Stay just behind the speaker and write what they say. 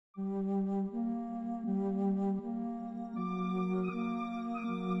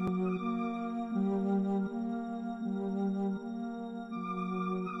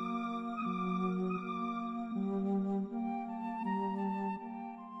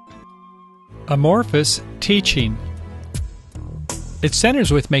Amorphous teaching. It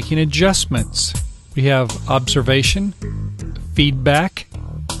centers with making adjustments. We have observation, feedback,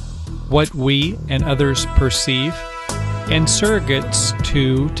 what we and others perceive, and surrogates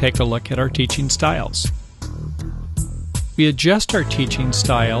to take a look at our teaching styles. We adjust our teaching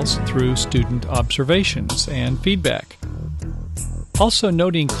styles through student observations and feedback. Also,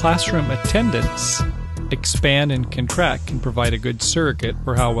 noting classroom attendance, expand and contract can provide a good surrogate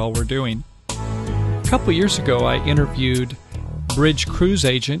for how well we're doing. A couple years ago, I interviewed Bridge cruise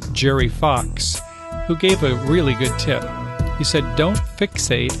agent Jerry Fox, who gave a really good tip. He said, don't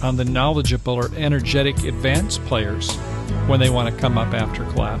fixate on the knowledgeable or energetic advanced players when they want to come up after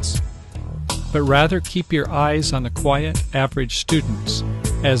class, but rather keep your eyes on the quiet, average students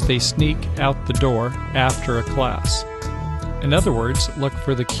as they sneak out the door after a class. In other words, look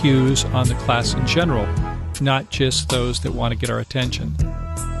for the cues on the class in general, not just those that want to get our attention.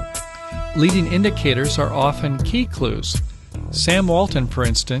 Leading indicators are often key clues. Sam Walton, for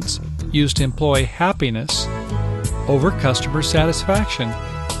instance, used employee happiness over customer satisfaction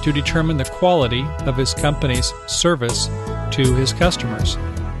to determine the quality of his company's service to his customers.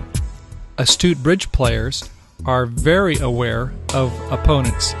 Astute bridge players are very aware of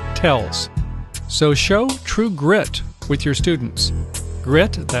opponents' tells. So show true grit with your students.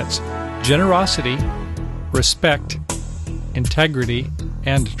 Grit, that's generosity, respect, integrity,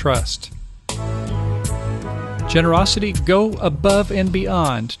 and trust. Generosity, go above and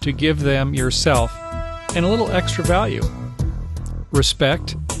beyond to give them yourself and a little extra value.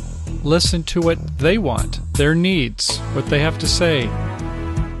 Respect, listen to what they want, their needs, what they have to say,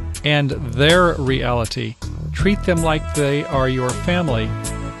 and their reality. Treat them like they are your family.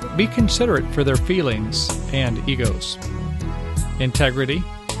 Be considerate for their feelings and egos. Integrity,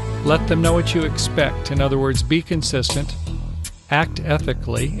 let them know what you expect. In other words, be consistent, act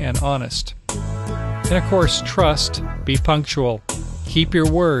ethically and honest. And of course, trust, be punctual, keep your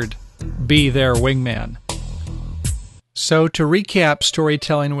word, be their wingman. So to recap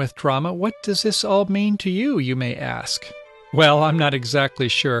storytelling with drama, what does this all mean to you, you may ask? Well, I'm not exactly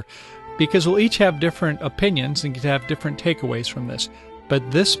sure, because we'll each have different opinions and have different takeaways from this.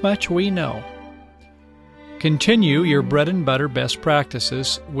 But this much we know. Continue your bread and butter best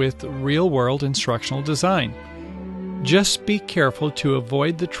practices with real-world instructional design. Just be careful to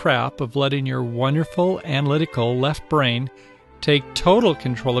avoid the trap of letting your wonderful analytical left brain take total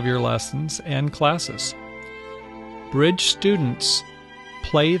control of your lessons and classes. Bridge students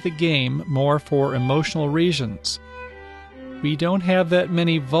play the game more for emotional reasons. We don't have that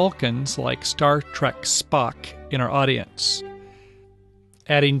many Vulcans like Star Trek Spock in our audience.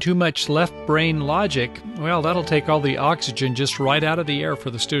 Adding too much left brain logic, well, that'll take all the oxygen just right out of the air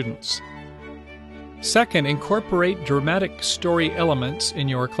for the students. Second, incorporate dramatic story elements in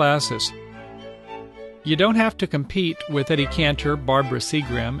your classes. You don't have to compete with Eddie Cantor, Barbara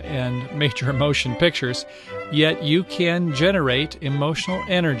Seagram, and major motion pictures, yet you can generate emotional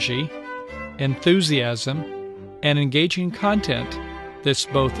energy, enthusiasm, and engaging content that's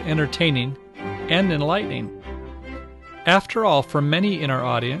both entertaining and enlightening. After all, for many in our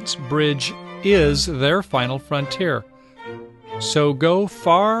audience, bridge is their final frontier. So go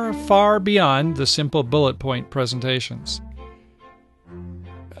far, far beyond the simple bullet point presentations.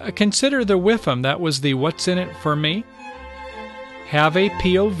 Consider the WIIFM, that was the what's in it for me. Have a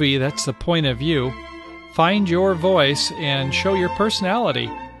POV, that's the point of view. Find your voice and show your personality.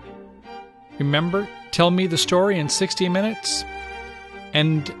 Remember, tell me the story in 60 minutes.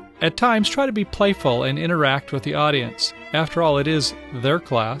 And at times, try to be playful and interact with the audience. After all, it is their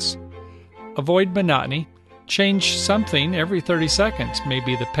class. Avoid monotony. Change something every 30 seconds,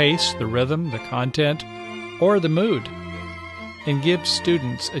 maybe the pace, the rhythm, the content, or the mood, and give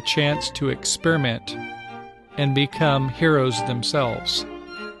students a chance to experiment and become heroes themselves.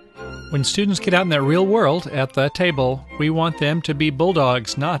 When students get out in that real world at the table, we want them to be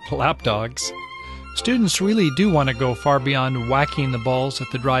bulldogs, not lapdogs. Students really do want to go far beyond whacking the balls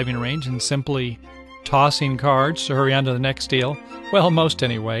at the driving range and simply tossing cards to hurry on to the next deal. Well, most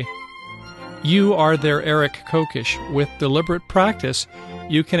anyway. You are their Eric Kokish. With deliberate practice,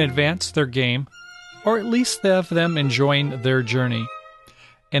 you can advance their game, or at least have them enjoying their journey.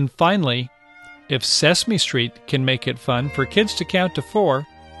 And finally, if Sesame Street can make it fun for kids to count to 4,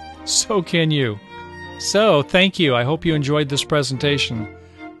 so can you. So, thank you. I hope you enjoyed this presentation.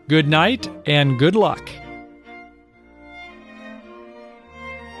 Good night and good luck.